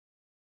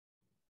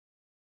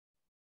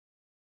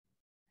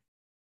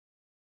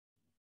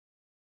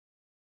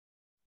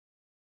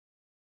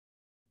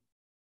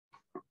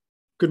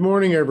Good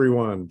morning,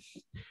 everyone.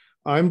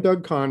 I'm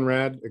Doug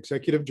Conrad,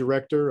 Executive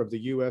Director of the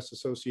U.S.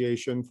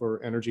 Association for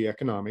Energy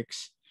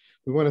Economics.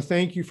 We want to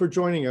thank you for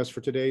joining us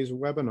for today's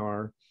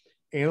webinar,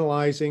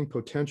 Analyzing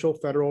Potential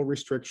Federal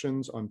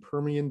Restrictions on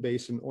Permian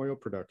Basin Oil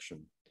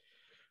Production.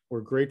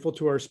 We're grateful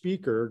to our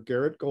speaker,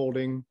 Garrett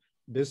Golding,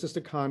 business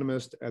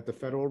economist at the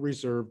Federal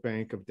Reserve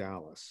Bank of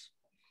Dallas.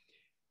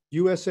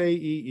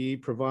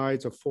 USAEE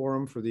provides a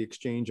forum for the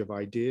exchange of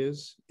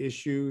ideas,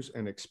 issues,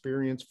 and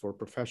experience for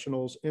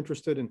professionals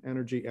interested in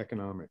energy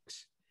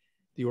economics.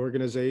 The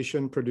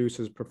organization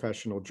produces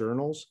professional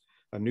journals,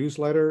 a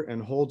newsletter,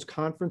 and holds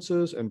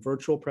conferences and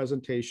virtual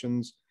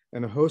presentations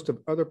and a host of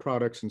other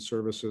products and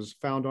services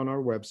found on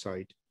our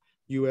website,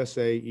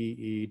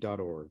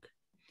 usaee.org.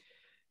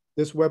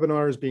 This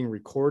webinar is being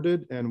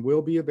recorded and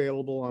will be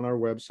available on our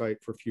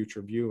website for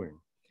future viewing.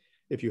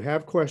 If you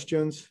have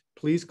questions,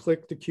 please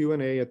click the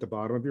Q&A at the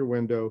bottom of your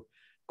window.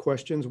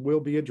 Questions will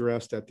be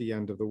addressed at the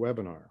end of the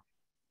webinar.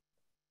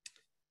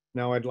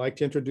 Now I'd like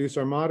to introduce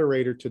our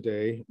moderator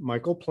today,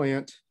 Michael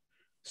Plant,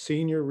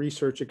 Senior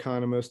Research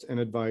Economist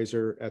and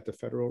Advisor at the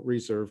Federal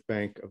Reserve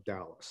Bank of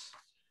Dallas.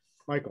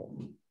 Michael.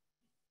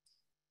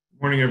 Good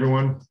morning,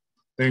 everyone.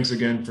 Thanks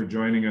again for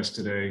joining us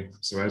today.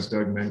 So as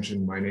Doug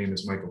mentioned, my name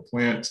is Michael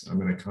Plant. I'm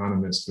an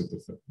economist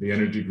with the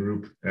Energy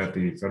Group at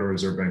the Federal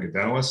Reserve Bank of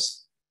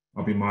Dallas.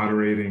 I'll be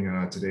moderating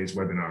today's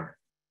webinar.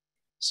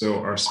 So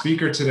our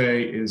speaker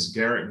today is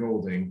Garrett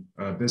Golding,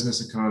 a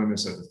business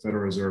economist at the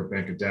Federal Reserve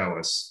Bank of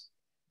Dallas.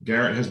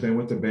 Garrett has been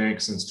with the bank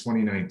since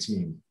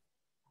 2019.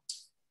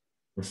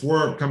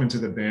 Before coming to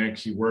the bank,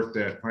 he worked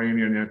at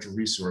Pioneer Natural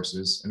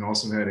Resources and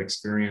also had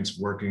experience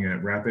working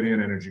at Rapidan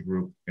Energy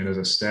Group and as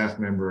a staff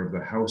member of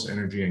the House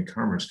Energy and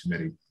Commerce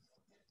Committee.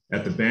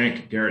 At the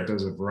bank, Garrett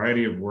does a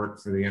variety of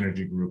work for the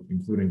Energy Group,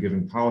 including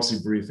giving policy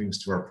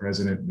briefings to our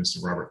president,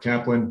 Mr. Robert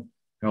Kaplan,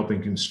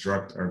 helping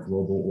construct our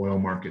global oil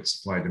market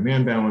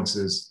supply-demand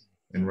balances,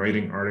 and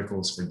writing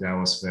articles for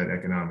Dallas Fed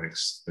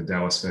Economics, the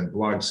Dallas Fed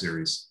blog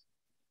series.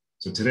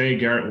 So today,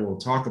 Garrett will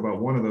talk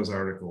about one of those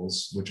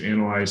articles, which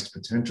analyzed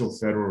potential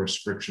federal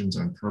restrictions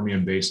on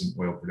Permian Basin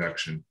oil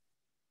production.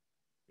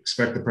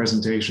 Expect the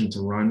presentation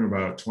to run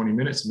about 20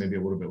 minutes, maybe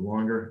a little bit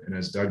longer. And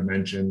as Doug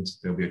mentioned,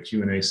 there'll be a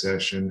Q&A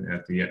session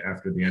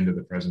after the end of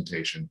the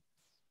presentation.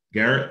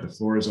 Garrett, the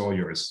floor is all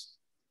yours.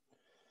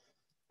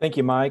 Thank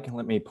you, Mike.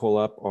 Let me pull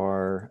up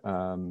our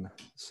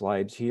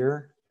slides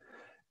here.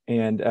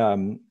 And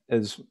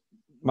as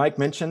Mike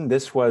mentioned,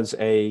 this was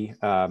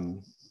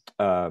an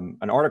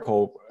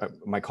article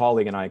my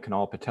colleague and I,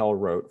 Kunal Patel,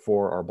 wrote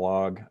for our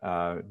blog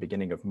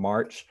beginning of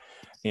March.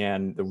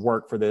 And the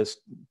work for this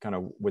kind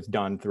of was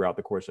done throughout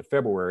the course of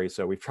February.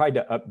 So we've tried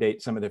to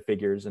update some of the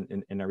figures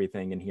and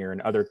everything in here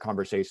and other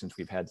conversations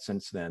we've had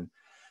since then,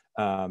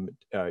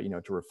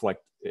 to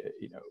reflect,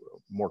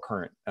 more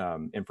current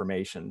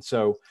information.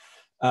 So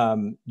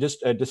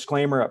just a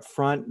disclaimer up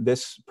front,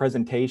 this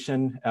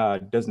presentation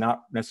does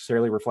not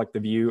necessarily reflect the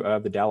view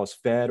of the Dallas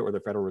Fed or the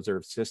Federal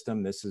Reserve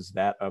System. This is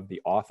that of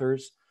the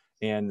authors,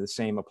 and the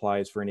same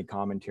applies for any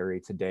commentary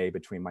today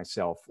between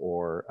myself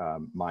or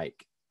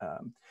Mike.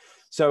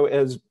 So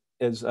as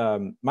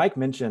Mike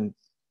mentioned,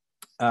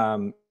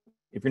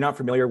 if you're not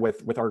familiar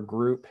with our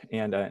group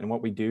and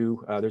what we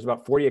do, there's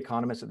about 40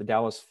 economists at the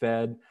Dallas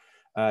Fed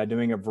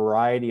doing a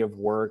variety of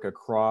work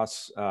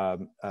across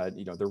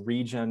the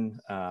region,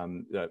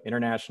 the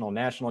international,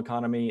 national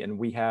economy, and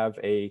we have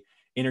a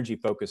energy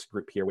focused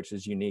group here, which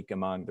is unique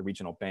among the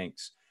regional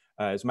banks.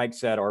 As Mike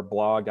said, our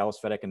blog, Dallas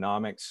Fed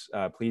Economics,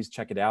 please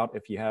check it out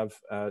if you have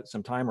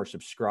some time, or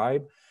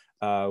subscribe.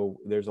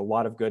 There's a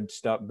lot of good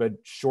stuff, good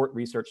short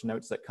research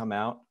notes that come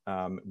out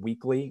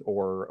weekly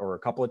or a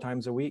couple of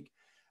times a week.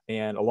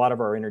 And a lot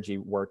of our energy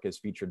work is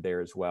featured there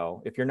as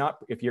well. If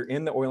you're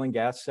in the oil and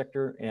gas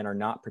sector and are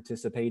not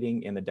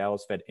participating in the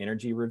Dallas Fed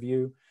Energy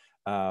Review,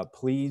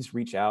 please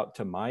reach out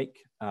to Mike,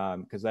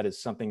 because that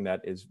is something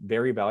that is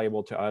very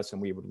valuable to us,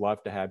 and we would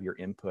love to have your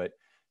input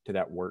to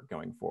that work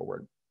going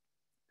forward.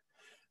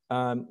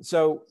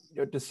 So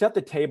to set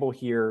the table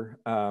here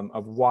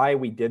of why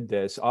we did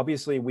this,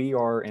 obviously we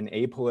are an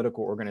apolitical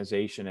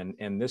organization,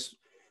 and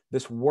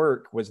this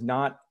work was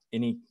not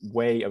any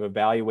way of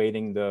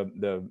evaluating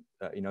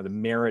the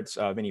merits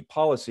of any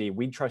policy.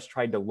 We just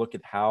tried to look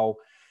at how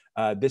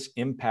this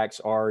impacts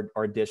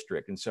our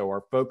district. And so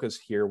our focus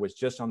here was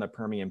just on the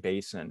Permian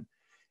Basin.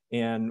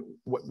 And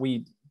what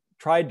we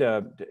tried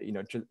to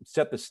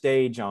set the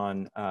stage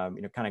on,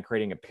 kind of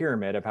creating a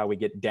pyramid of how we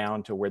get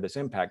down to where this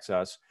impacts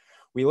us.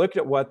 We looked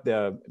at what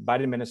the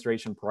Biden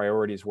administration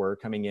priorities were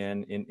coming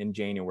in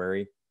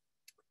January.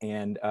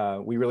 And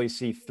we really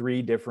see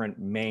three different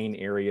main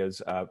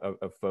areas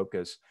of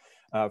focus.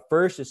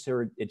 First is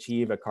to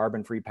achieve a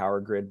carbon-free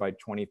power grid by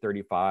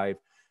 2035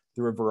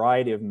 through a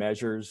variety of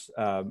measures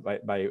by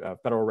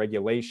federal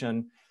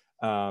regulation,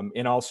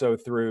 and also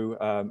through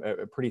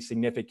a pretty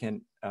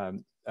significant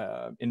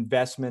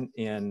investment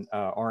in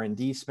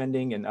R&D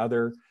spending and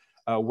other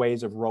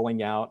ways of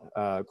rolling out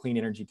clean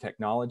energy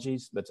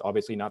technologies. That's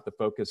obviously not the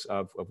focus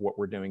of what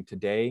we're doing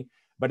today,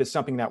 but it's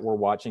something that we're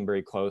watching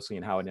very closely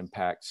and how it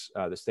impacts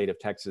the state of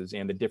Texas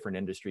and the different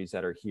industries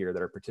that are here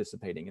that are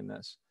participating in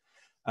this.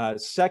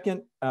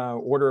 Second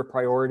order of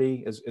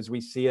priority, as we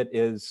see it,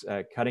 is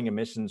cutting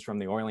emissions from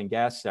the oil and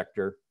gas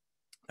sector,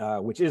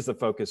 which is the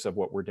focus of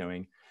what we're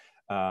doing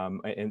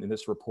in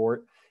this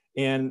report.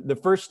 And the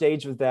first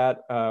stage of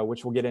that,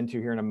 which we'll get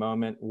into here in a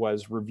moment,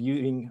 was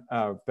reviewing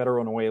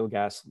federal and oil and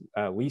gas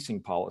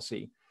leasing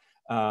policy.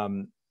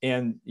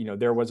 And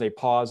there was a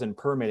pause in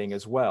permitting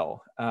as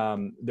well.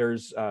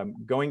 There's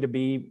going to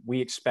be,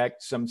 we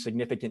expect, some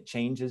significant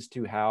changes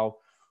to how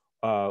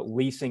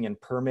leasing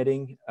and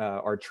permitting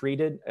are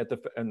treated at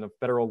the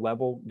federal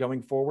level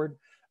going forward.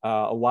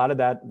 A lot of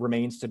that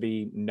remains to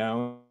be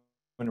known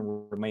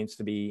and remains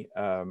to be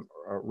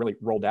really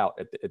rolled out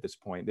at this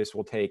point. This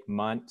will take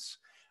months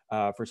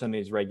for some of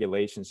these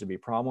regulations to be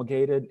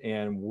promulgated,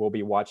 and we'll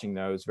be watching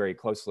those very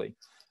closely.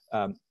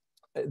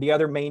 The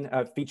other main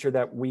feature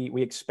that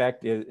we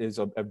expect is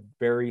a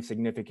very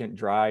significant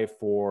drive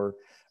for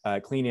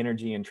clean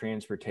energy and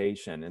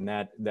transportation, and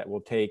that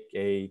will take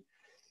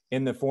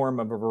in the form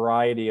of a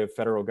variety of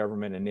federal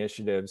government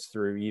initiatives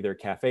through either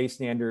CAFE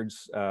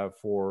standards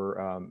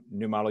for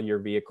new model year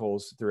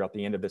vehicles throughout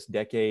the end of this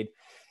decade,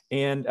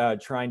 and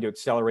trying to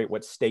accelerate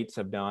what states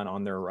have done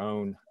on their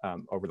own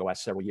over the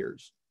last several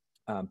years.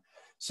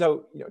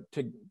 So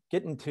to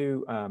get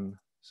into,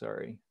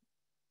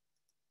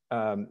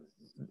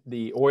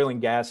 the oil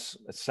and gas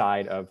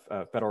side of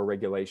federal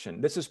regulation,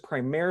 this is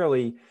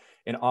primarily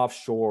an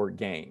offshore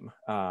game.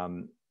 But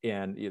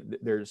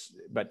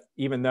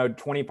even though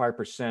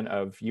 25%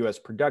 of US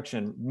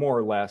production, more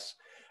or less,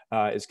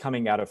 is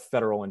coming out of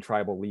federal and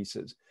tribal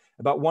leases,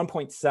 about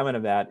 1.7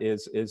 of that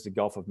is the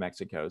Gulf of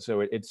Mexico.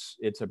 So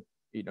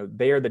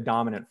they are the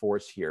dominant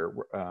force here.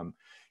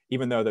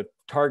 Even though the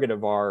target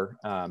of our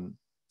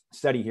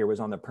study here was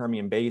on the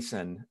Permian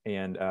Basin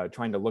and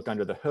trying to look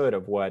under the hood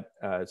of what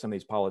some of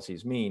these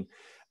policies mean.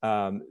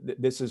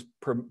 This is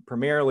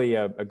primarily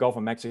a Gulf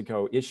of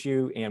Mexico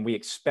issue, and we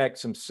expect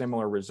some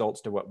similar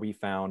results to what we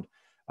found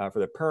for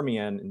the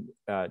Permian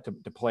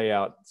to play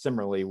out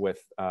similarly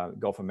with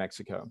Gulf of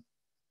Mexico.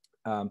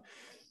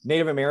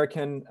 Native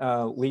American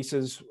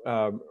leases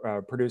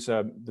produce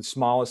the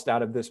smallest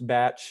out of this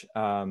batch.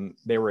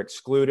 They were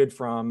excluded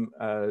from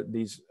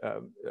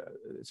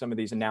some of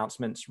these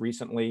announcements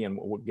recently, and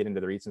we'll get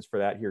into the reasons for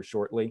that here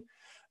shortly.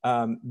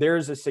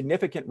 There's a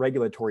significant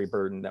regulatory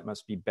burden that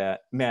must be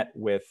met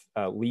with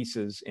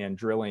leases and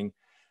drilling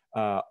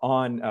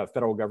on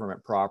federal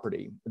government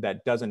property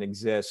that doesn't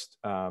exist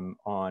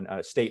on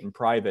state and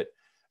private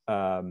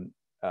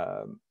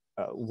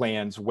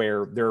lands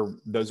where there are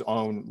those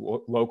own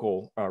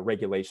local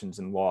regulations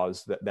and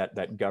laws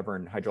that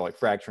govern hydraulic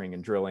fracturing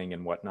and drilling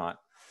and whatnot.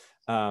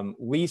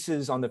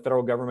 Leases on the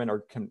federal government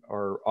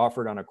are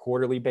offered on a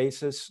quarterly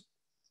basis,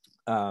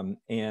 and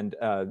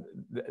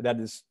that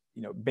has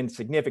been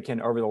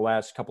significant over the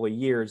last couple of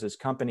years as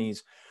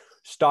companies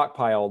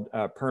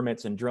stockpiled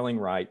permits and drilling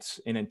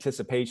rights in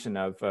anticipation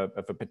of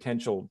a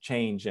potential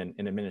change in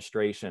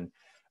administration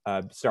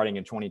starting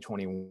in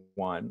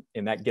 2021.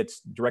 And that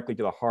gets directly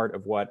to the heart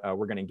of what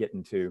we're going to get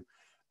into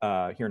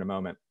here in a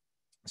moment.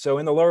 So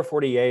in the lower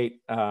 48,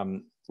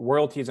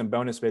 royalties and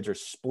bonus bids are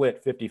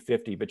split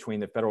 50-50 between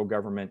the federal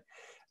government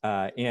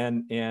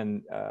and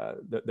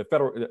the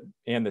federal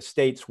and the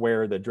states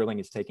where the drilling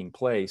is taking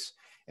place.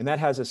 And that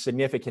has a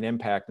significant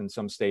impact in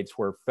some states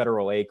where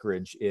federal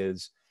acreage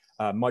is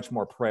much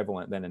more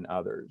prevalent than in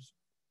others.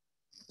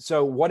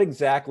 So what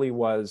exactly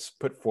was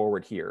put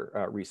forward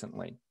here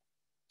recently?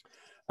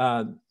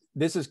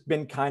 This has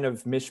been kind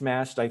of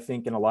mishmashed, I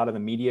think, in a lot of the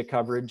media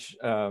coverage,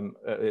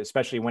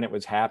 especially when it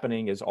was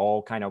happening, is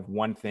all kind of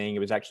one thing. It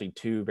was actually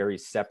two very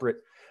separate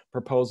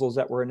proposals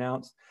that were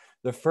announced.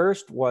 The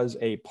first was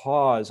a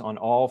pause on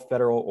all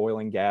federal oil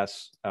and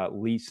gas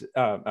lease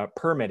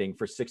permitting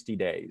for 60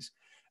 days.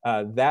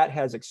 That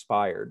has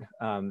expired.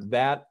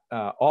 That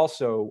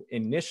also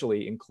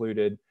initially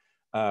included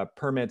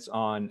permits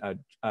on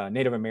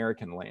Native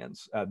American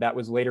lands. That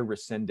was later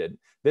rescinded.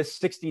 This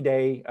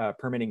 60-day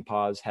permitting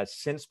pause has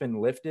since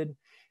been lifted,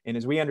 and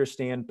as we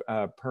understand,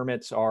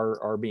 permits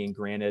are being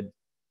granted,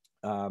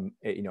 on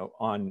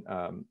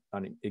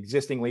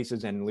existing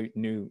leases and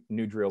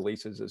new drill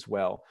leases as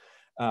well.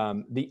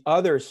 The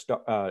other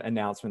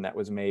announcement that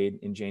was made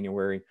in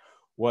January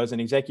was an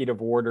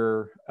executive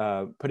order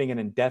putting an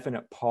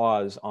indefinite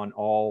pause on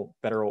all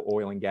federal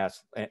oil and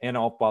gas and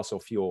all fossil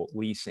fuel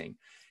leasing.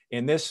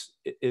 And this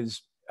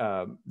is,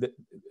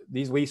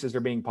 these leases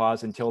are being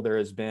paused until there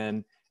has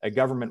been a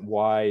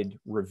government-wide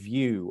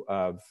review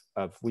of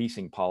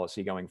leasing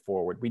policy going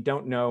forward. We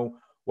don't know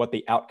what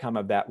the outcome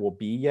of that will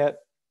be yet,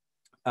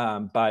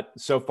 but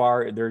so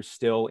far they're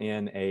still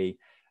in a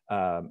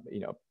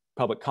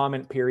public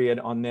comment period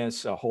on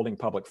this, holding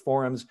public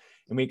forums,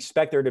 and we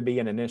expect there to be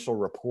an initial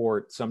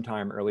report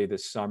sometime early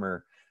this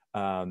summer.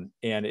 And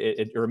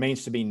it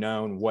remains to be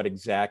known what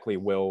exactly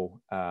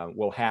will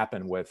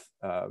happen with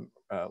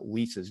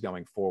leases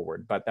going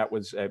forward. But that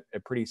was a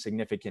pretty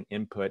significant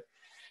input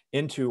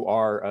into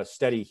our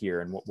study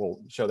here, and we'll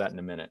show that in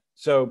a minute.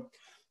 So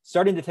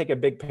starting to take a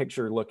big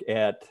picture look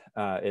at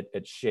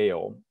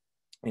shale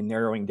and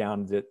narrowing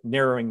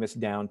this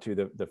down to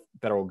the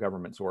federal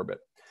government's orbit.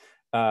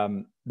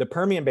 The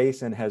Permian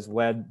Basin has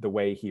led the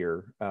way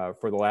here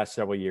for the last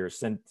several years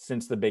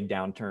since the big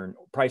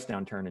price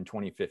downturn in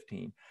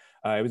 2015.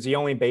 It was the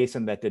only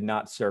basin that did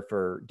not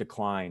suffer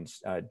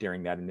declines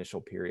during that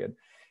initial period.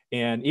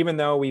 And even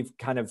though we've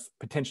kind of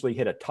potentially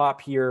hit a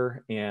top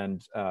here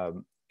and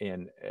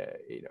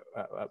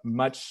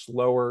much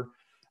slower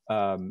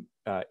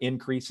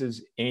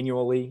increases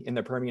annually in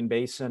the Permian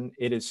Basin,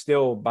 it is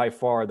still by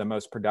far the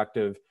most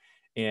productive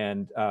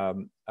and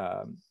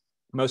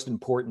most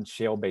important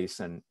shale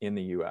basin in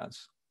the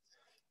U.S.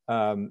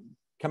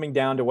 Coming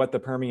down to what the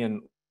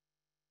Permian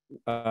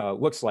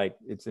looks like,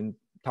 it's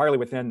entirely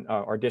within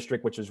our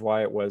district, which is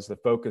why it was the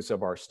focus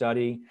of our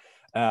study.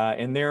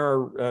 And there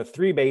are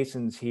 3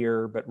 basins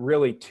here, but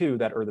really 2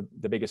 that are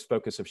the biggest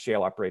focus of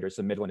shale operators,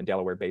 the Midland and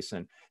Delaware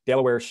Basin.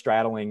 Delaware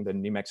straddling the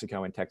New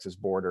Mexico and Texas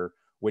border,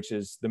 which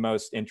is the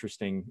most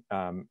interesting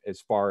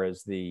as far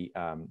as the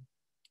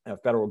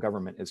federal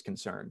government is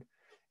concerned.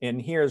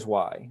 And here's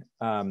why.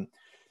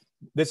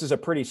 This is a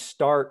pretty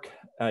stark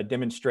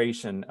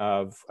demonstration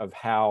of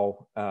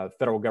how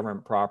federal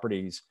government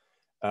properties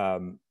are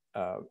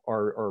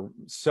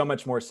so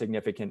much more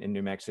significant in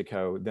New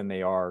Mexico than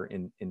they are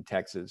in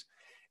Texas.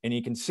 And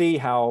you can see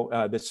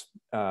how this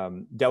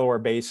Delaware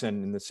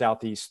Basin in the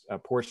southeast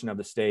portion of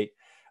the state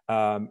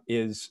has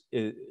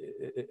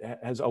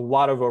a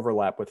lot of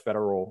overlap with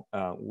federal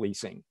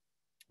leasing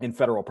and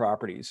federal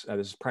properties.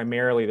 This is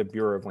primarily the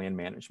Bureau of Land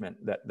Management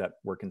that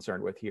we're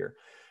concerned with here.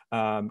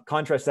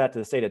 Contrast that to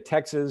the state of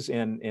Texas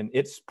and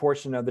its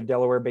portion of the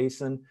Delaware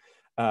Basin.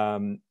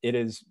 It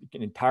is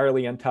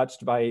entirely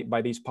untouched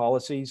by these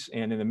policies.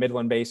 And in the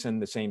Midland Basin,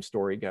 the same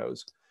story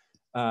goes.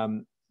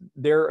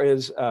 There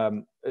is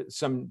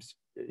some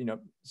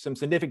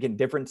significant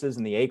differences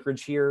in the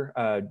acreage here.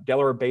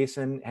 Delaware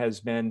Basin has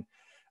been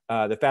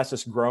the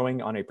fastest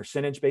growing on a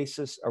percentage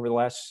basis over the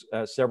last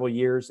several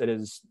years. It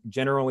is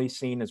generally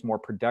seen as more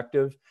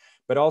productive,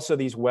 but also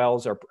these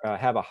wells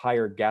have a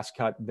higher gas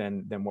cut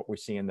than what we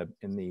see in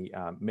the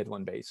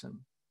Midland Basin.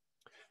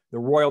 The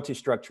royalty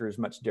structure is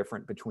much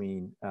different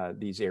between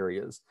these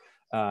areas.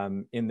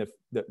 In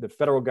the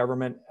federal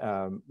government,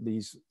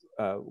 these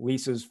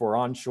leases for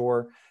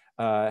onshore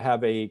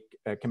have a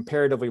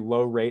comparatively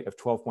low rate of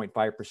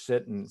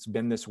 12.5%, and it's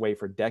been this way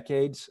for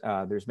decades.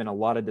 There's been a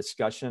lot of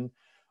discussion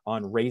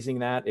on raising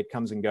that. It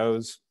comes and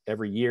goes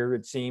every year,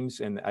 it seems,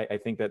 and I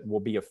think that will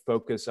be a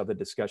focus of the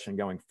discussion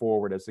going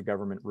forward as the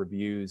government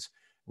reviews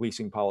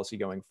leasing policy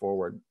going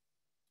forward.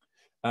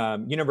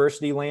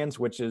 University lands,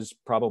 which is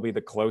probably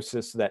the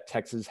closest that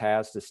Texas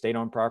has to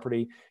state-owned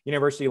property.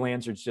 University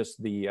lands are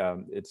just the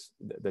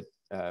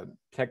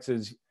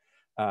Texas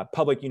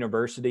Public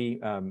University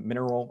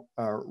mineral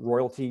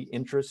royalty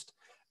interest.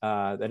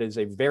 That is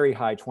a very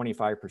high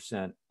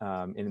 25%,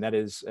 and that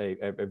is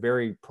a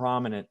very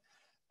prominent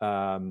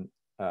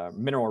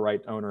mineral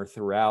right owner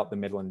throughout the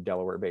Midland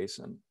Delaware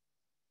Basin.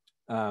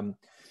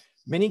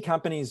 Many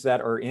companies that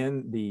are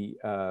in the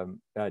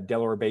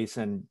Delaware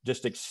Basin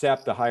just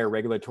accept the higher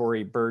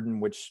regulatory burden,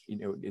 which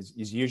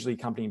is usually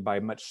accompanied by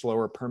much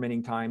slower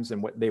permitting times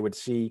than what they would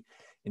see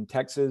in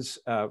Texas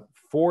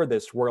for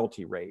this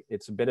royalty rate.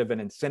 It's a bit of an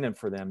incentive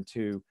for them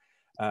to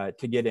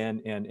get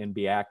in and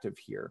be active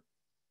here.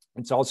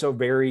 It's also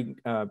very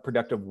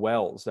productive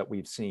wells that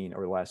we've seen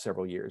over the last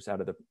several years out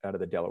of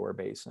the Delaware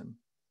Basin.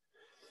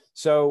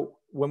 So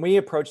when we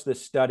approach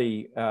this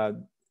study,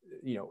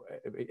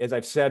 as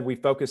I've said, we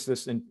focus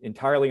this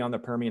entirely on the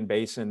Permian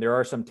Basin. There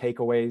are some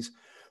takeaways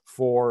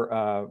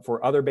for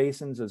other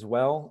basins as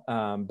well,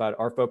 but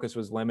our focus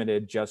was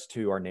limited just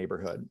to our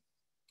neighborhood.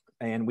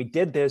 And we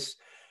did this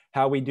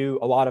how we do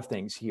a lot of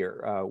things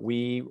here.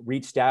 We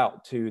reached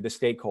out to the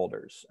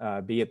stakeholders,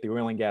 be it the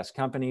oil and gas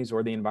companies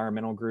or the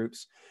environmental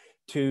groups,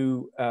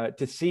 to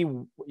see,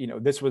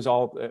 this was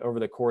all over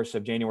the course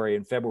of January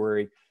and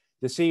February,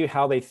 to see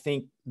how they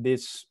think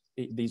this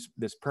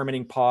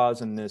permitting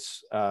pause and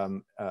this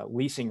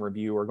leasing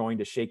review are going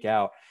to shake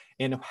out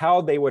and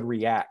how they would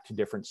react to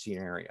different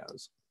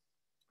scenarios.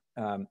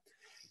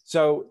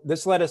 So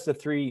this led us to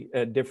 3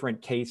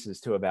 different cases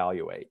to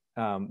evaluate.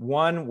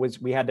 One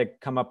was we had to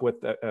come up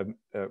with a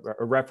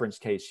reference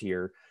case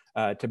here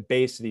to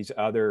base these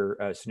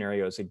other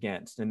scenarios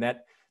against. And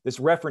that this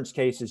reference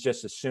case is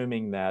just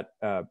assuming that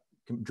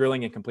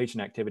drilling and completion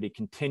activity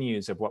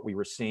continues of what we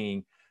were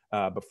seeing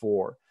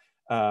before.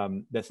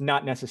 That's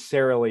not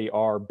necessarily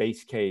our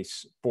base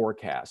case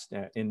forecast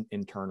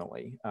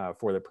internally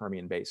for the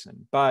Permian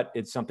Basin, but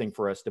it's something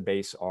for us to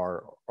base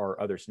our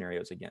other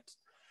scenarios against.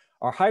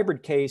 Our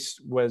hybrid case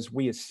was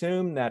we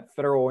assume that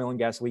federal oil and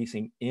gas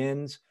leasing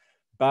ends,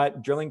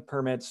 but drilling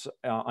permits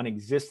on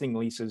existing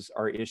leases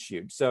are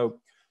issued. So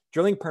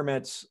drilling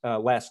permits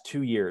last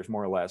 2 years,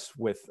 more or less,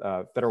 with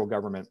federal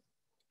government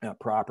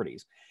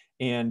properties.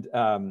 And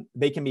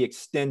they can be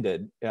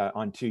extended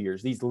on 2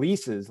 years. These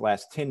leases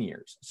last 10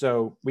 years.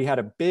 So we had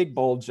a big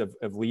bulge of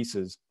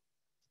leases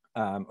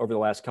over the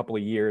last couple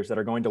of years that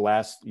are going to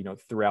last,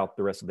 throughout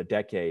the rest of the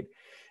decade.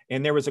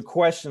 And there was a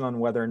question on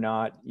whether or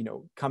not,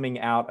 coming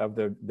out of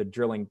the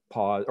drilling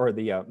pause or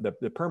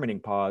the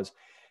permitting pause,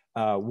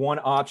 one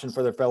option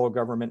for the federal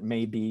government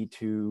may be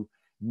to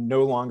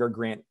no longer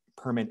grant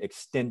permit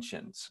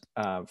extensions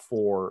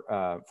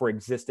for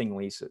existing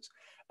leases.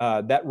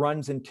 That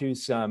runs into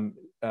some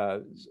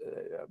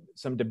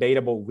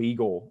debatable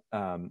legal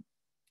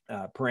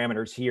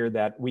parameters here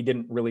that we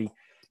didn't really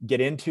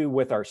get into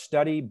with our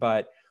study,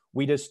 but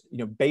we just,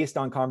 based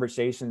on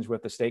conversations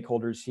with the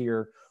stakeholders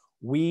here,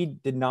 we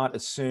did not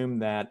assume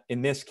that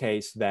in this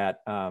case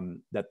that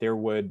there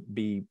would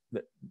be,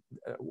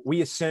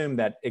 we assume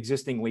that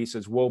existing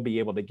leases will be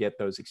able to get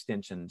those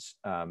extensions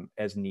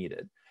as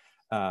needed.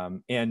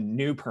 And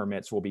new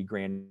permits will be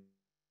granted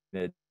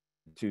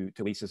to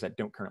leases that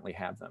don't currently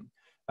have them.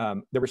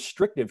 The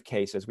restrictive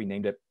case, as we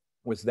named it,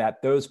 was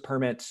that those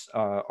permits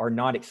are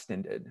not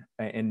extended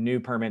and new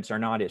permits are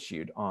not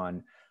issued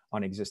on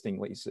existing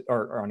leases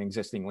or on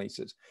existing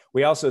leases.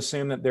 We also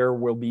assume that there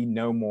will be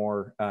no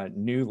more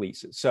new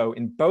leases. So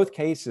in both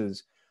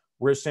cases,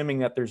 we're assuming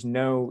that there's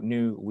no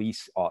new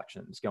lease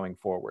auctions going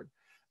forward.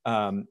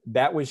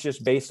 That was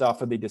just based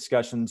off of the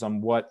discussions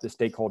on what the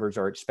stakeholders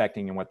are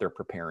expecting and what they're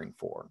preparing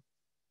for.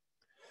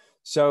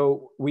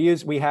 So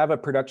we have a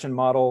production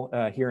model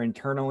here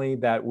internally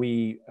that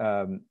we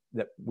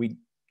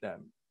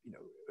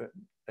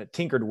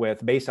tinkered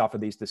with based off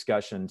of these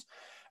discussions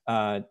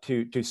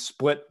to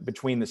split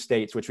between the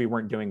states, which we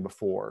weren't doing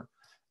before.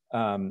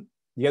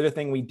 The other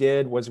thing we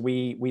did was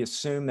we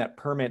assumed that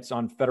permits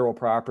on federal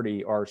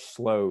property are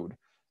slowed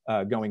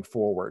going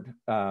forward,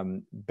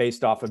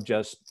 based off of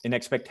just an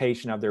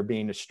expectation of there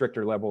being a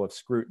stricter level of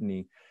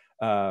scrutiny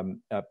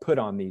put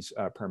on these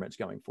permits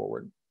going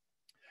forward.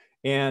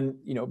 And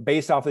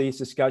based off of these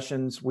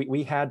discussions,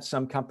 we had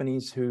some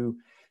companies who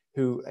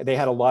they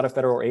had a lot of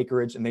federal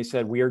acreage, and they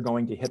said, we are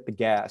going to hit the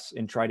gas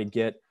and try to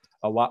get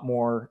a lot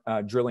more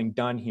drilling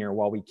done here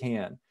while we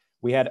can.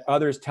 We had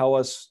others tell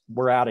us,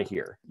 we're out of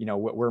here.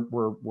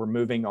 We're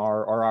moving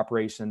our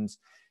operations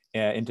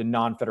into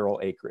non-federal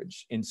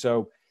acreage. And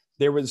so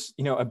there was,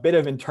 a bit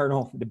of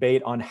internal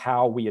debate on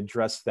how we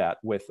address that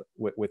with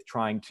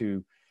trying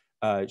to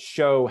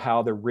show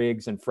how the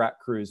rigs and frac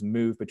crews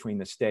move between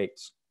the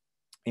states.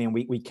 And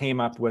we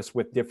came up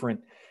with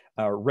different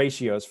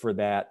ratios for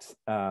that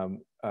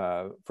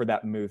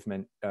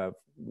movement,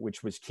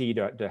 which was key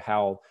to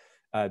how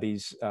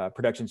these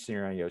production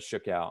scenarios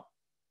shook out.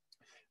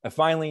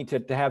 Finally,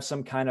 to have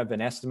some kind of an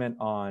estimate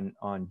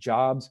on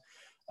jobs,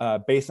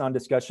 based on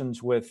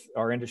discussions with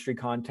our industry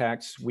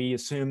contacts, we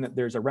assume that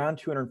there's around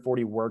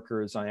 240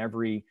 workers on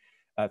every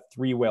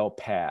 3-well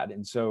pad.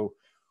 And so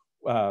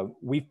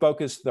we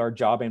focused our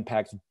job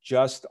impacts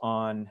just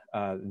on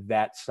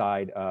that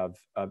side of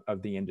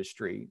the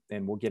industry.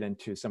 And we'll get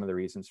into some of the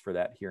reasons for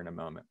that here in a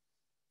moment.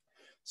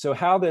 So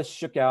how this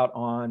shook out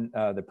on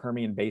the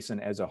Permian Basin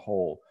as a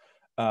whole.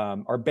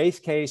 Our base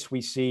case, we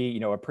see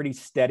a pretty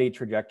steady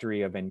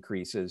trajectory of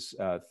increases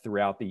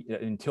throughout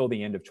until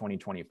the end of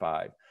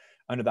 2025.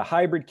 Under the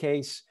hybrid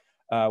case,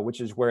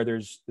 which is where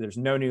there's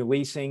no new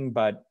leasing,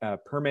 but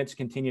permits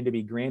continue to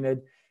be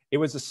granted, it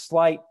was a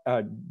slight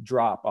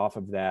drop off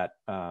of that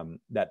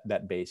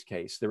base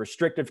case. The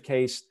restrictive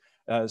case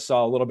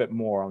saw a little bit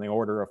more, on the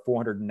order of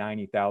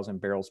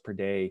 490,000 barrels per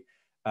day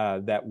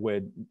that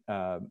would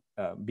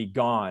be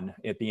gone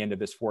at the end of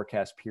this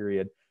forecast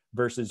period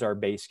versus our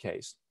base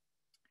case.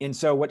 And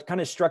so what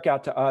kind of struck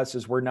out to us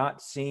is we're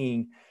not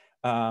seeing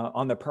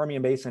on the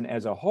Permian Basin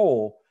as a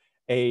whole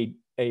a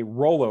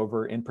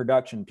rollover in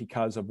production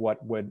because of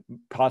what would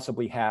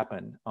possibly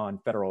happen on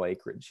federal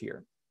acreage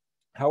here.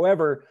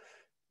 However,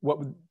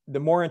 the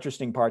more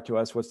interesting part to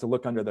us was to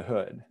look under the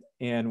hood.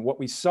 And what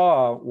we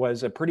saw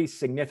was a pretty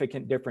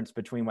significant difference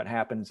between what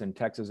happens in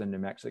Texas and New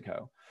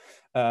Mexico.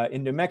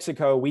 In New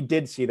Mexico, we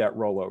did see that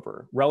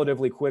rollover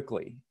relatively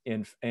quickly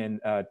in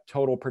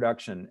total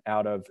production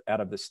out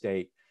of the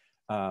state.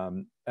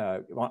 On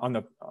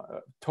the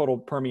total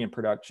Permian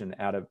production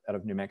out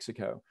of New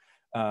Mexico.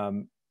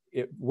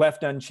 It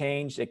left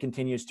unchanged, it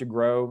continues to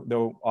grow,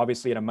 though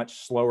obviously at a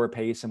much slower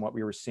pace than what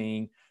we were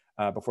seeing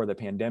before the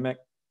pandemic.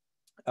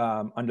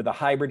 Under the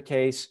hybrid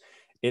case,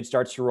 it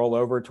starts to roll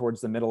over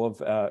towards the middle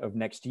of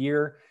next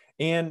year,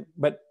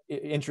 but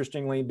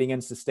interestingly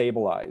begins to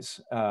stabilize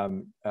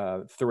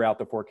throughout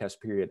the forecast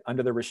period.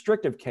 Under the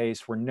restrictive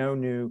case, where no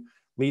new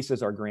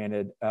leases are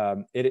granted,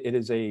 it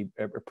is a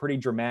pretty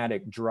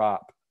dramatic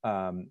drop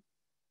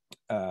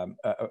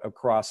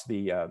across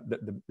the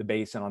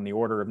basin on the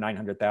order of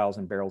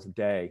 900,000 barrels a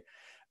day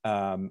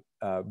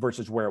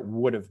versus where it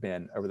would have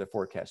been over the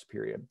forecast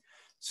period.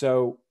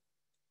 So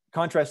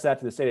contrast that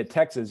to the state of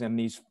Texas and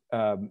these,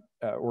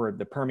 or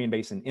the Permian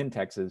Basin in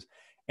Texas,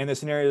 and the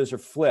scenarios are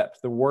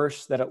flipped. The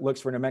worse that it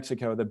looks for New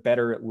Mexico, the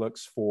better it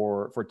looks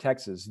for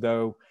Texas,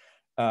 though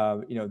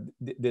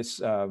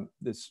this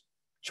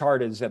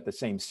chart is at the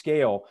same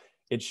scale.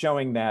 It's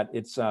showing that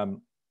it's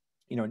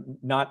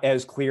not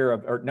as clear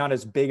or not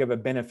as big of a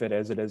benefit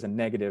as it is a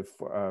negative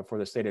for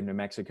the state of New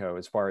Mexico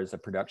as far as the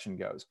production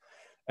goes.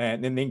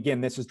 And then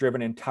again, this is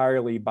driven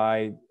entirely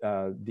by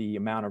the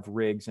amount of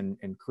rigs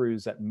and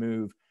crews that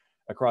move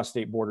across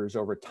state borders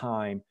over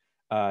time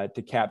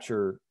to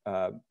capture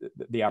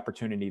the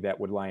opportunity that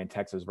would lie in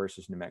Texas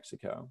versus New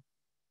Mexico.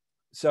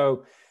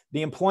 So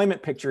the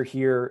employment picture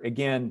here,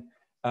 again,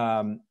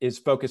 is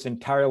focused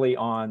entirely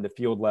on the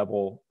field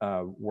level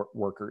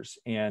workers.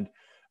 And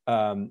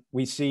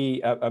we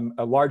see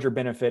a larger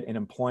benefit in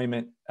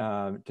employment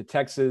to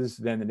Texas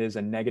than it is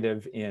a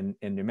negative in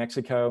New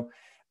Mexico.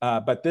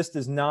 But this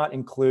does not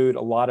include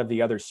a lot of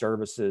the other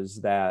services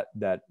that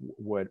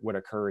would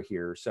occur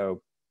here.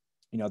 So,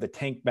 you know, the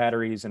tank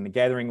batteries and the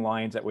gathering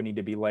lines that would need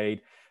to be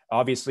laid.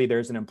 Obviously,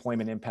 there's an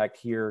employment impact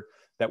here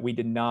that we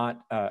did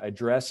not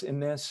address in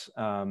this.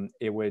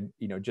 It would,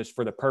 you know, just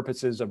for the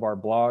purposes of our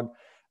blog,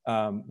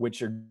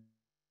 which are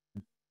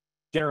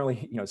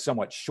generally, you know,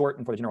 somewhat short,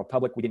 and for the general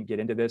public, we didn't get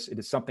into this. It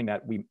is something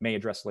that we may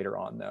address later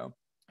on, though.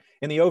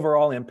 And the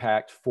overall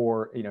impact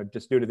for, you know,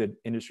 just due to the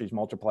industry's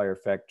multiplier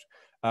effect,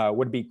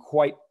 would be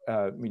quite,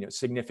 you know,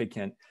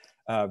 significant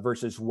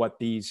versus what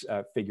these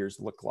figures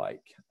look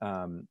like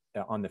on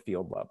the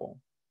field level.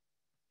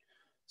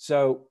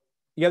 So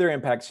the other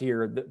impacts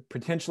here,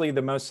 potentially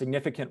the most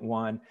significant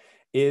one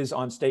is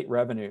on state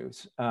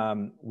revenues,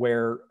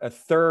 where a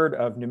third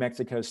of New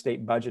Mexico's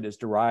state budget is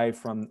derived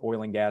from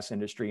oil and gas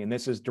industry. And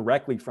this is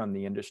directly from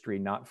the industry,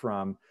 not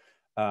from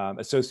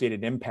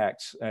associated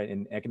impacts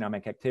in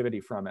economic activity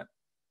from it.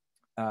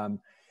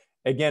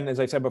 Again, as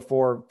I said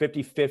before,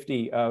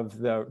 50-50 of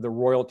the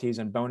royalties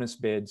and bonus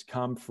bids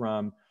come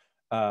from,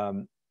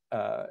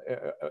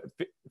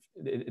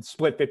 it's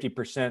split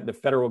 50%, the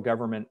federal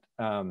government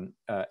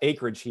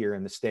acreage here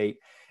in the state.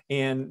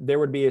 And there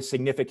would be a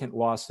significant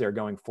loss there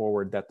going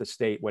forward that the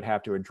state would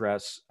have to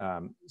address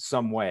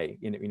some way.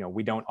 You know,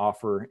 we don't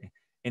offer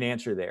an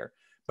answer there.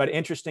 But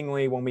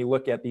interestingly, when we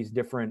look at these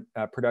different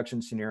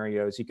production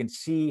scenarios, you can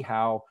see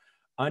how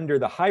under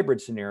the hybrid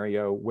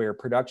scenario, where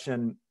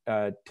production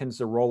tends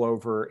to roll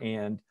over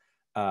and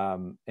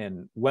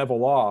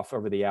level off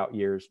over the out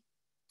years,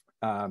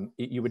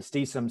 you would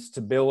see some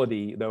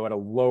stability, though at a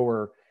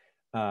lower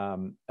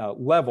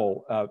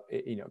level of,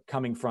 you know,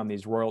 coming from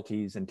these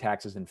royalties and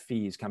taxes and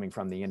fees coming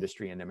from the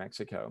industry in New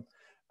Mexico.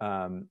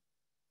 You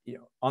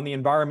know, on the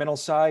environmental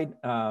side,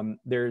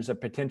 there's a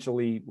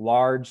potentially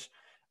large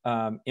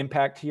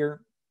impact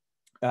here,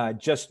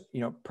 just, you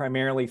know,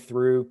 primarily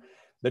through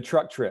the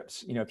truck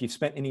trips. You know, if you've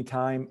spent any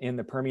time in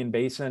the Permian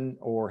Basin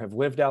or have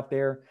lived out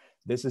there,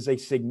 this is a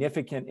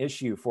significant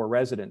issue for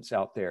residents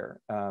out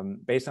there.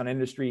 Based on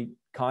industry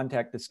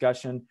contact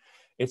discussion,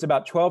 it's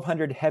about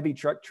 1,200 heavy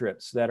truck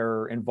trips that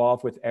are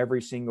involved with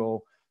every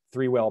single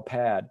 3-well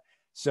pad.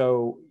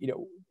 So, you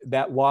know,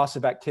 that loss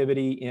of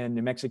activity in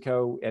New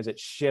Mexico as it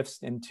shifts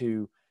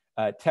into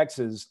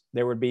Texas,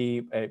 there would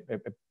be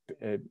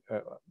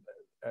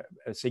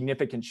a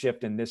significant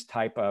shift in this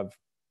type of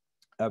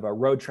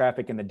road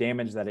traffic and the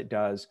damage that it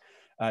does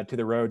to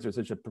the roads. There's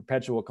such a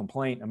perpetual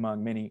complaint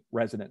among many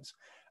residents.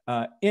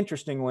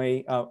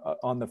 Interestingly,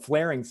 on the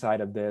flaring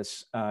side of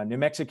this, New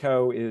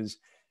Mexico is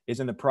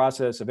in the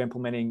process of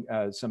implementing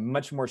some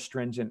much more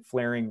stringent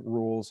flaring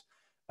rules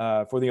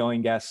for the oil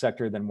and gas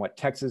sector than what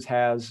Texas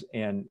has,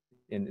 and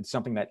it's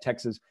something that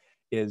Texas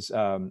is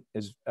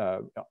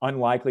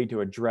unlikely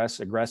to address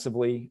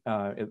aggressively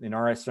in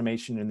our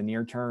estimation in the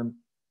near term.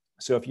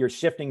 So if you're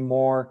shifting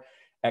more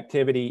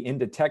activity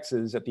into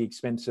Texas at the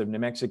expense of New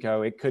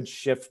Mexico, it could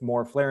shift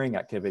more flaring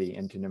activity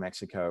into New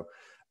Mexico,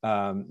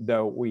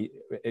 though we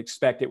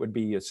expect it would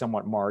be a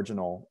somewhat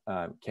marginal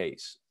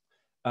case.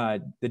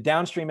 The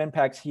downstream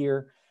impacts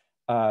here,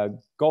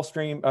 Gulf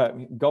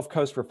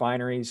Coast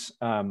refineries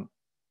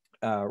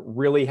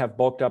really have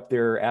bulked up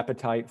their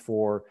appetite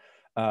for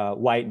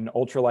light and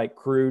ultralight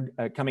crude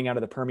coming out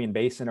of the Permian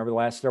Basin over the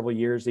last several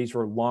years. These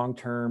were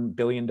long-term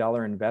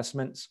billion-dollar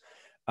investments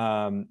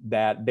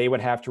that they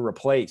would have to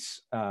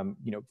replace,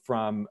 you know,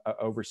 from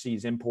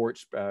overseas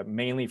imports,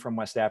 mainly from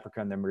West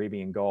Africa and the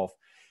Arabian Gulf.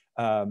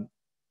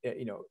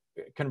 You know,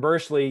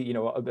 conversely, you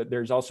know,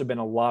 there's also been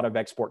a lot of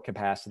export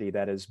capacity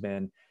that has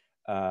been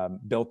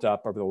built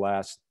up over the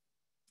last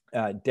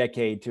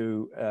decade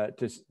to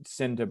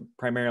send to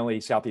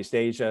primarily Southeast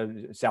Asia,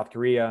 South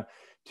Korea,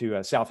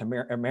 to South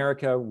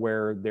America,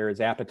 where there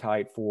is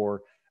appetite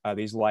for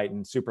these light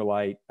and super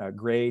light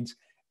grades.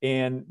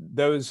 And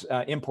those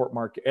export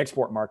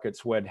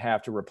markets would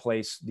have to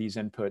replace these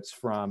inputs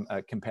from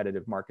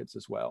competitive markets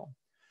as well.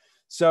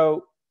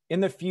 So in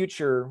the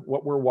future,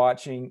 what we're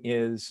watching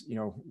is, you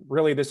know,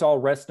 really this all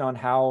rests on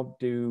how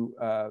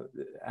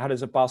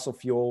does a fossil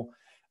fuel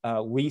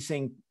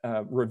leasing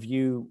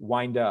review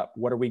wind up?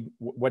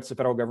 What's the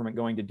federal government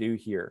going to do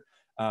here?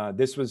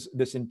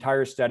 This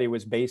entire study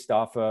was based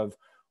off of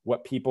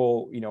what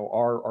people, you know,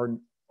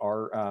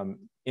 our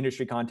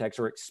industry contacts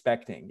are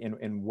expecting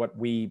and what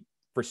we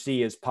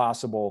foresee as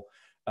possible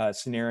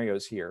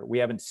scenarios here. We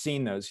haven't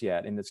seen those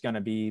yet, and it's going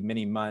to be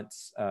many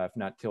months, if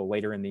not till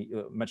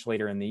much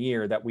later in the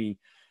year, that we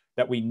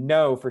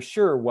know for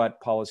sure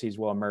what policies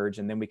will emerge,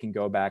 and then we can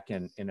go back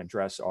and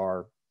address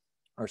our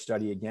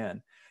study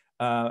again.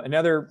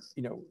 Another,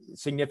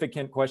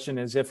 significant question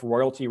is if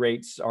royalty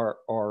rates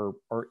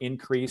are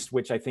increased,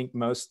 which I think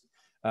most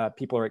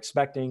people are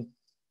expecting.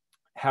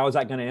 How is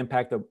that going to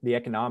impact the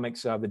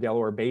economics of the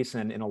Delaware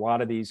Basin and a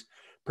lot of these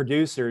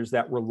producers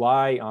that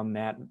rely on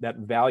that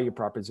value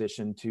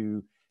proposition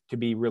to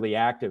be really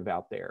active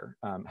out there?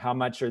 How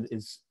much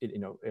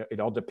it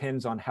all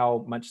depends on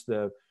how much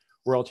the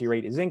royalty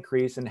rate is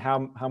increased and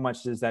how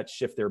much does that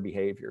shift their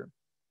behavior.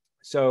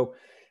 So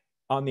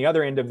on the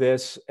other end of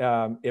this,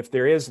 if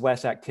there is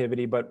less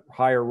activity but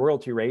higher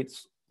royalty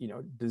rates,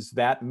 does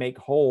that make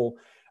whole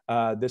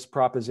this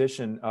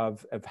proposition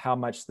of how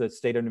much the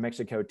state of New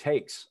Mexico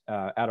takes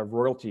out of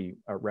royalty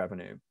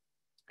revenue?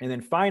 And then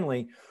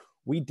finally,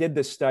 we did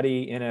this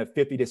study in a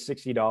 $50 to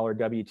 $60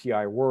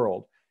 WTI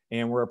world,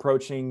 and we're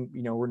approaching,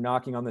 we're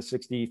knocking on the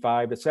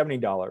 $65 to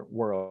 $70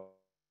 world.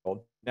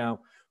 Now,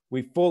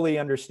 we fully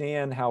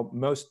understand how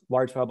most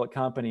large public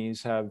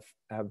companies have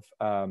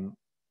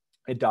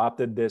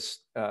adopted this,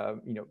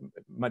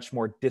 much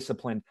more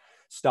disciplined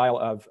style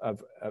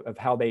of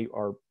how they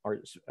are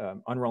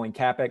unrolling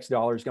CapEx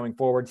dollars going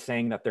forward,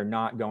 saying that they're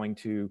not going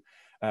to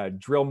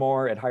drill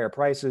more at higher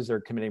prices,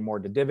 they're committing more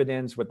to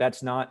dividends, but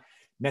that's not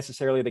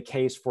necessarily the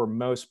case for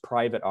most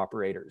private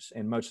operators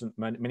and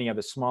many of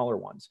the smaller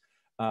ones.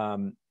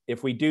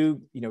 If we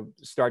do,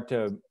 start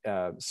to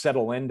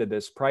settle into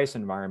this price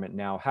environment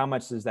now, how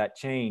much does that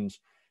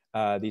change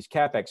these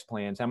CapEx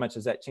plans? How much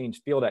does that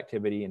change field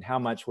activity? And how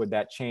much would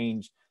that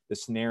change the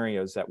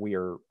scenarios that we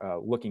are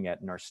looking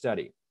at in our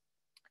study?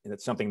 And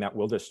it's something that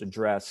we'll just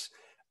address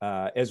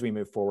as we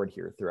move forward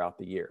here throughout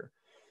the year.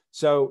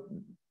 So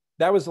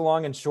that was the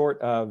long and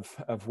short of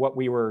what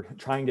we were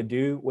trying to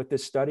do with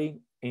this study,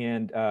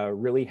 and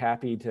really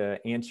happy to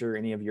answer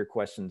any of your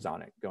questions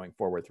on it going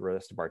forward through the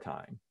rest of our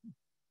time.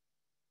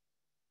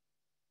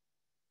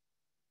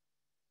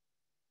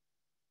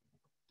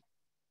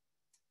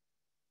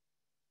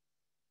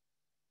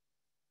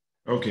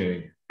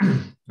 Okay,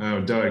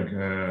 Doug,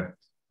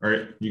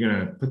 are you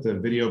going to put the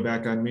video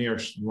back on me, or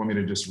you want me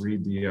to just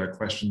read the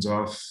questions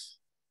off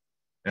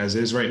as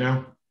is right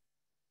now?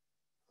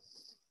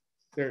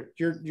 There,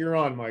 you're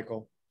on,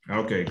 Michael.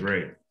 Okay,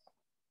 great.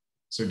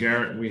 So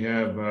Garrett, we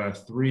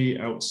have 3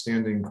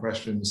 outstanding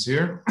questions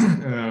here.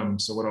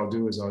 So what I'll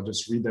do is I'll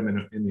just read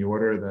them in the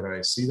order that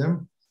I see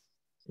them.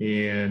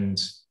 And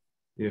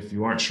if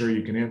you aren't sure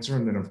you can answer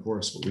them, then of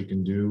course what we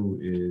can do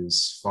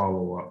is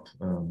follow up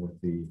with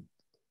the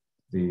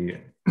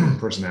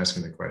person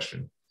asking the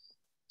question.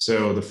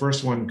 So the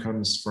first one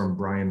comes from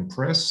Brian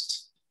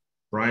Prest.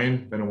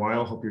 Brian, been a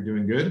while, hope you're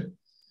doing good.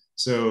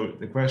 So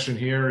the question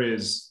here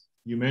is,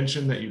 you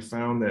mentioned that you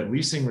found that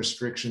leasing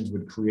restrictions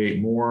would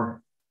create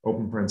more,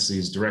 open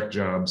parentheses, direct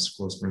jobs,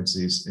 close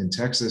parentheses, in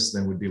Texas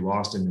than would be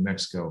lost in New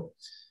Mexico,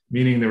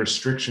 meaning the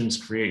restrictions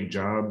create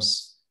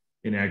jobs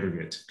in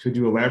aggregate. Could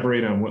you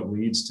elaborate on what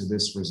leads to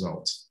this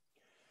result?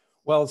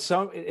 Well,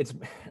 so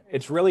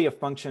it's really a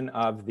function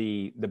of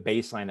the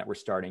baseline that we're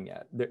starting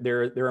at.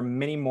 There are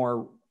many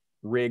more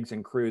rigs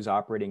and crews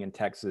operating in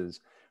Texas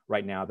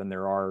right now than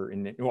there are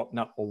in, well,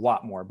 not a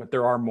lot more, but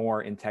there are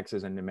more in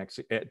Texas and New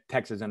Mexico,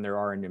 than there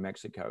are in New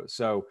Mexico.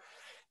 So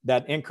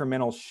that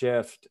incremental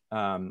shift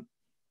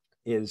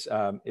is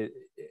a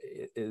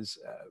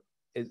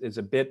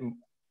bit,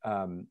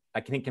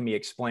 I think, can be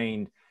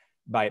explained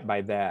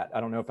by that.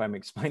 I don't know if I'm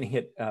explaining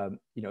it, the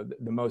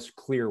most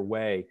clear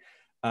way.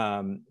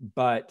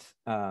 But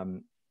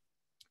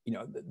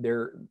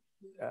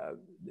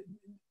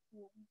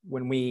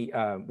when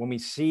we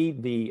see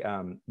the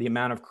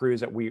amount of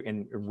crews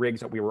and rigs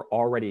that we were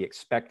already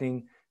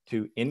expecting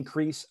to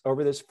increase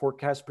over this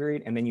forecast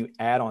period, and then you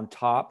add on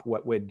top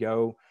what would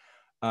go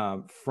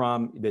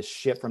from this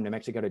shift from New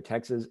Mexico to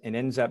Texas, it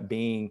ends up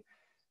being,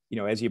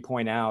 as you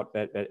point out,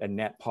 a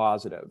net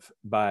positive.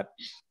 But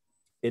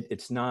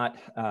it's not.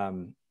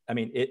 I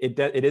mean,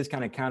 it is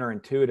kind of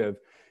counterintuitive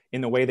in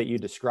the way that you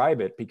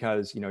describe it,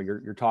 because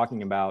you're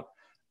talking about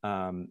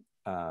a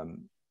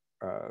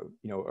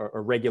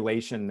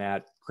regulation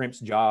that crimps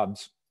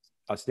jobs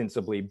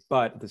ostensibly,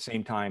 but at the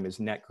same time is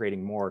net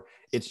creating more.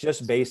 It's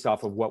just based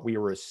off of what we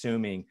were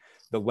assuming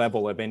the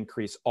level of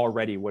increase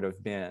already would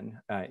have been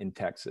in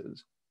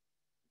Texas.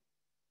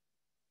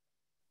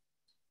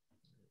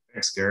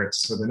 Thanks, Garrett.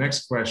 So the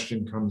next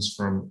question comes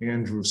from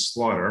Andrew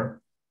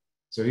Slaughter.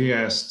 So he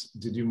asked,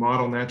 did you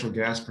model natural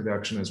gas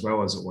production as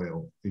well as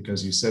oil?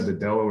 Because you said that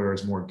Delaware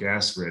is more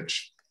gas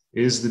rich.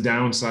 Is the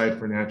downside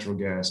for natural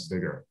gas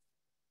bigger?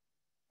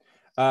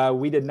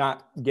 We did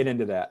not get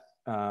into that.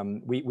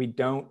 We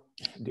don't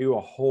do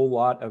a whole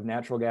lot of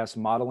natural gas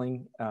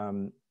modeling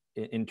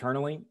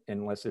internally,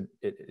 unless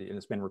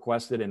it's been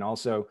requested. And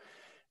also,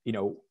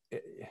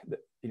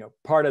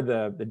 part of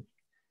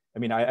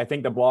I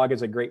think the blog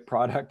is a great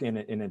product, and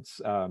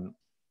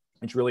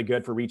it's really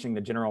good for reaching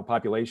the general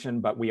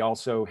population, but we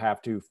also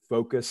have to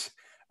focus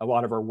a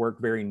lot of our work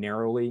very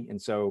narrowly.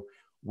 And so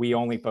we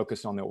only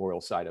focused on the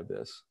oil side of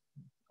this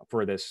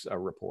for this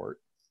report.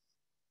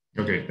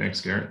 Okay,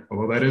 thanks, Garrett.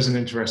 Although that is an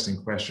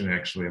interesting question,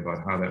 actually,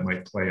 about how that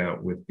might play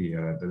out with the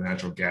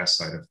natural gas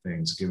side of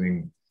things,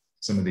 given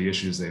some of the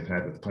issues they've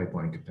had with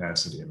pipeline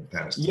capacity in the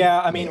past. Yeah,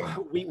 I mean,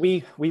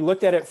 we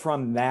looked at it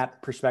from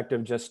that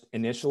perspective just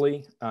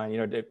initially.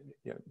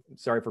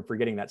 Sorry for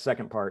forgetting that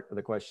second part of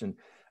the question,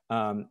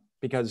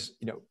 because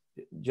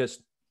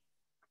just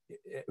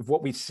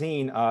what we've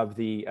seen of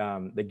the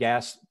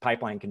gas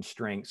pipeline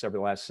constraints over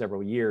the last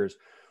several years,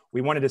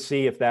 we wanted to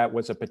see if that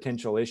was a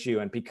potential issue,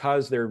 and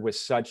because there was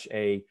such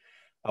a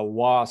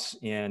loss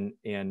in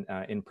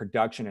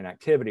production and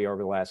activity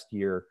over the last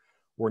year,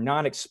 we're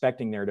not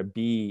expecting there to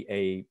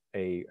be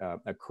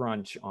a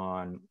crunch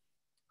on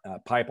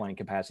pipeline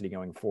capacity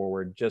going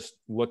forward, just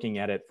looking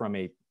at it from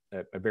a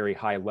very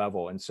high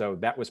level. And so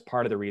that was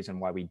part of the reason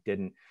why we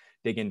didn't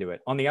dig into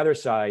it. On the other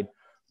side,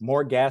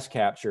 more gas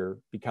capture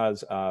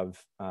because of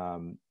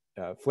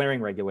flaring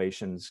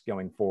regulations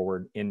going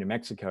forward in New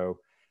Mexico,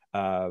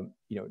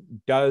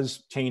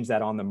 does change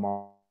that on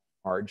the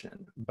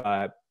margin.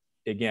 But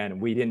again,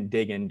 we didn't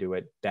dig into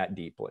it that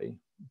deeply.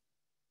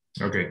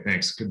 Okay,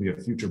 thanks. Could be a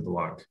future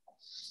blog.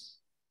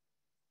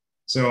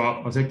 So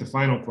I'll take the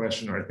final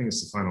question, or I think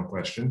it's the final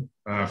question,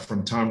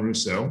 from Tom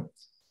Russo.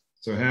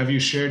 So have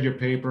you shared your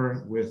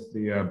paper with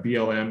the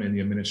BLM and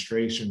the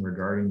administration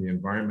regarding the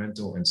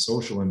environmental and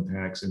social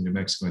impacts in New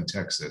Mexico and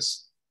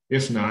Texas?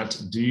 If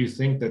not, do you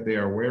think that they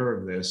are aware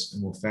of this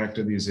and will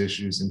factor these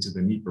issues into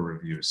the NEPA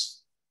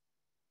reviews?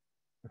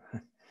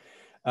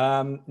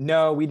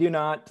 No, we do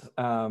not.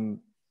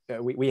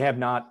 We have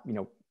not,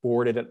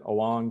 forwarded it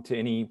along to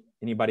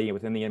anybody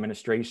within the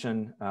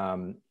administration,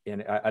 and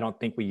I don't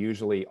think we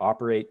usually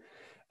operate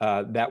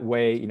that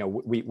way.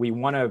 We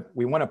want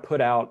to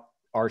put out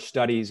our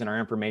studies and our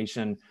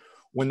information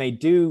when they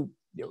do,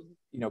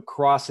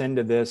 cross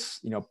into this,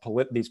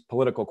 these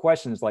political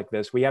questions like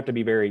this. We have to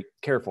be very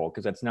careful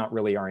because that's not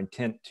really our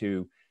intent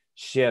to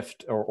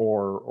shift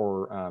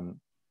or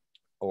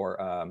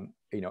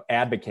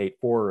advocate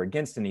for or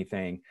against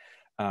anything.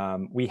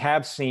 We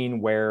have seen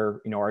where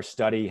our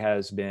study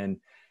has been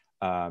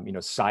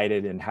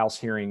cited in House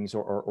hearings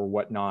or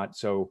whatnot.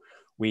 So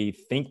we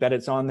think that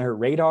it's on their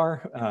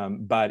radar,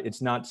 but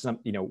it's not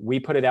something, we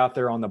put it out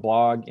there on the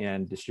blog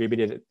and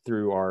distributed it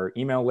through our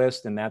email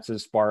list. And that's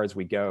as far as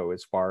we go,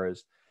 as far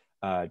as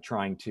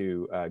trying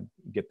to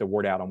get the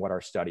word out on what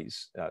our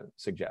studies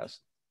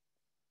suggest.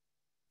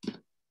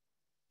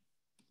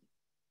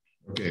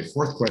 Okay,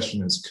 fourth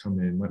question has come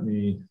in. Let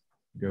me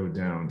go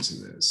down to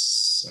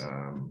this.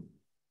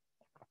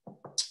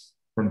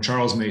 From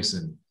Charles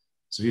Mason.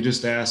 So he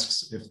just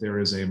asks if there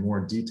is a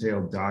more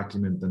detailed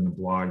document than the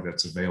blog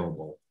that's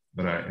available,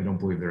 but I don't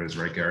believe there is,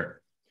 right, Garrett?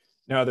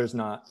 No, there's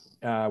not.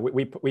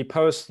 We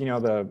post,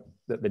 the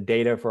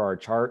data for our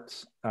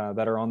charts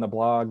that are on the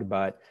blog,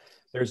 but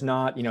there's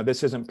not,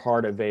 this isn't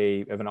part of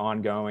an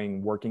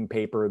ongoing working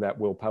paper that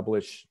we'll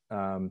publish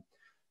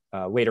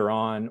later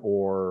on,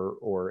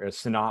 or a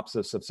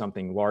synopsis of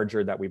something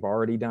larger that we've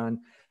already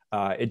done.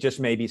 It just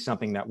may be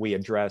something that we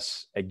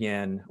address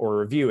again or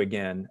review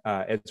again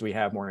as we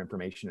have more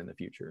information in the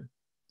future.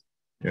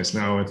 Yes.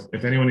 Now,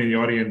 if anyone in the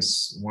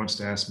audience wants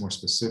to ask more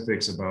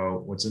specifics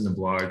about what's in the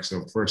blog,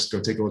 so first go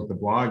take a look at the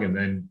blog and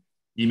then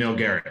email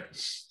Garrett,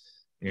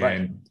 and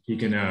right, he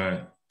can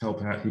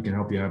help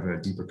you have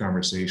a deeper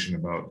conversation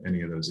about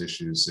any of those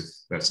issues if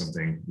that's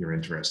something you're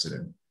interested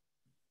in.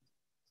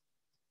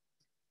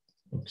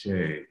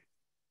 Okay.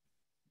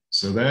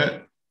 So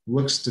that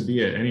looks to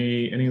be it.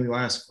 Any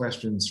last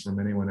questions from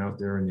anyone out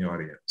there in the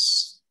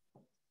audience?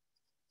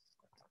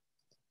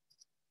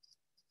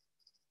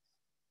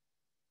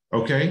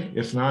 Okay,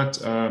 if not,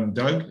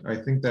 Doug, I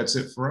think that's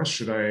it for us.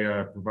 Should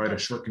I provide a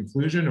short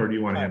conclusion, or do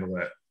you want to handle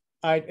that?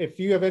 If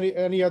you have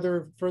any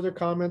other further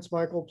comments,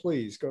 Michael,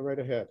 please go right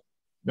ahead.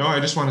 No, I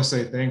just want to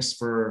say thanks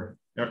to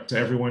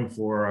everyone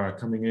for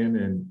coming in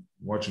and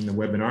watching the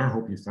webinar.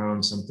 Hope you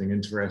found something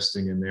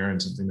interesting in there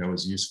and something that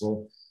was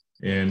useful.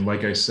 And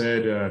like I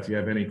said, if you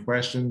have any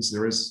questions,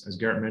 there is, as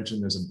Garrett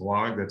mentioned, there's a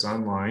blog that's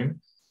online,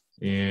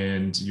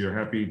 and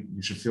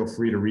you should feel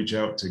free to reach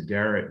out to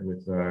Garrett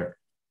with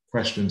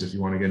questions if you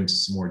want to get into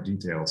some more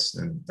details.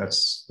 And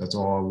that's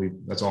all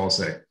I'll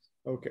say.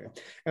 Okay.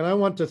 And I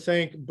want to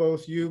thank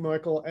both you,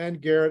 Michael,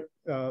 and Garrett,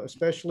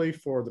 especially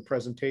for the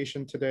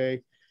presentation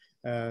today.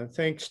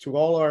 Thanks to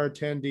all our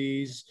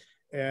attendees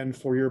and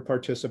for your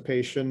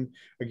participation.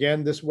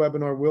 Again, this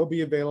webinar will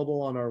be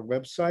available on our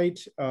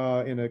website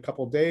in a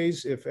couple of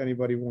days if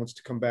anybody wants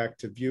to come back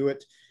to view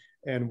it,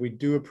 and we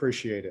do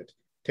appreciate it.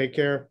 Take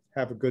care.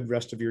 Have a good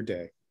rest of your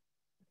day.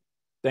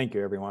 Thank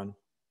you, everyone.